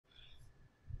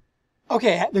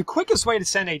Okay, the quickest way to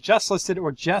send a just listed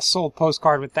or just sold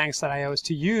postcard with thanks.io is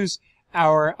to use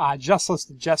our just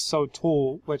listed, just sold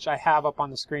tool, which I have up on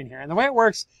the screen here. And the way it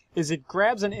works is it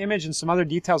grabs an image and some other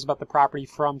details about the property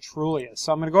from Trulia.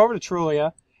 So I'm going to go over to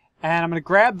Trulia and I'm going to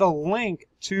grab the link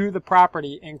to the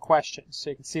property in question.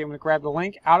 So you can see I'm going to grab the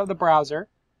link out of the browser.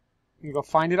 You can go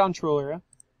find it on Trulia.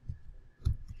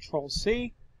 Control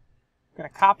C. I'm going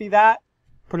to copy that,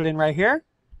 put it in right here.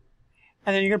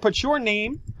 And then you're going to put your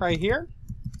name right here.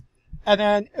 And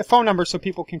then a phone number so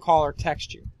people can call or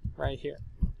text you right here.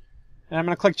 And I'm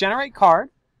going to click Generate Card.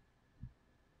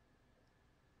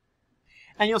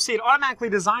 And you'll see it automatically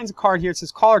designs a card here. It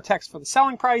says call or text for the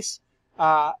selling price.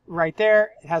 Right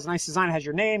there. It has a nice design. It has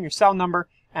your name, your cell number,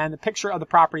 and the picture of the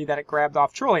property that it grabbed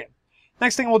off Trulia.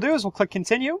 Next thing we'll do is we'll click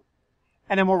Continue.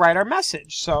 And then we'll write our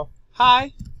message. So,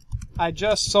 hi, I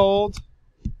just sold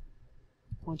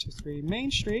 123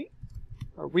 Main Street.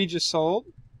 Or we just sold.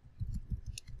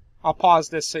 I'll pause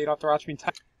this so you don't have to watch me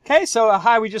type. Okay, so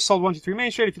hi, we just sold 123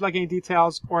 Main Street. If you'd like any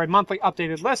details or a monthly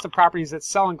updated list of properties that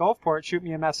sell in Gulfport, shoot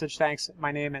me a message. Thanks,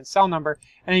 my name and cell number.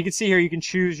 And you can see here you can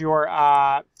choose your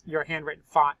handwritten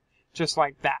font just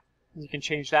like that. You can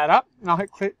change that up. And I'll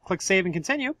hit click Save and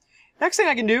Continue. Next thing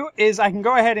I can do is I can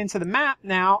go ahead into the map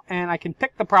now and I can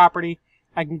pick the property.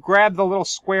 I can grab the little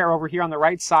square over here on the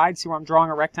right side. See where I'm drawing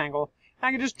a rectangle. And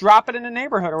I can just drop it in the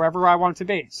neighborhood or wherever I want it to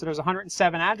be. So there's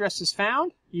 107 addresses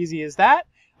found. Easy as that.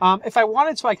 If I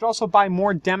wanted to, I could also buy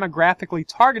more demographically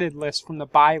targeted lists from the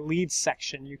Buy Leads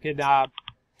section. You could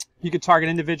target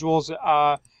individuals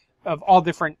of all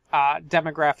different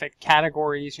demographic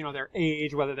categories. You know, their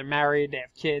age, whether they're married, they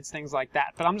have kids, things like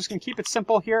that. But I'm just going to keep it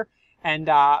simple here and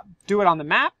do it on the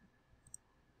map.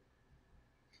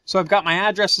 So I've got my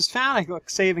addresses found. I click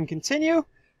Save and Continue.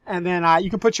 And then you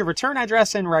can put your return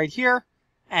address in right here.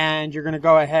 And you're going to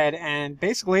go ahead and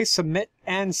basically submit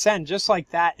and send just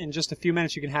like that. In just a few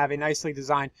minutes, you can have a nicely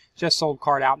designed just sold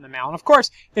card out in the mail. And of course,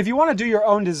 if you want to do your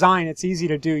own design, it's easy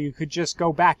to do. You could just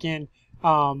go back into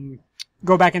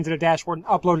the dashboard and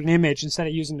upload an image instead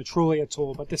of using the Trulia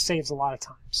tool. But this saves a lot of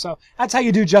time. So that's how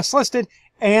you do just listed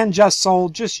and just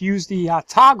sold. Just use the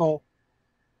toggle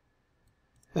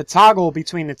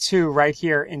between the two right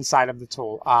here inside of the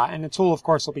tool. And the tool, of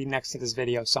course, will be next to this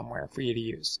video somewhere for you to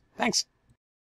use. Thanks.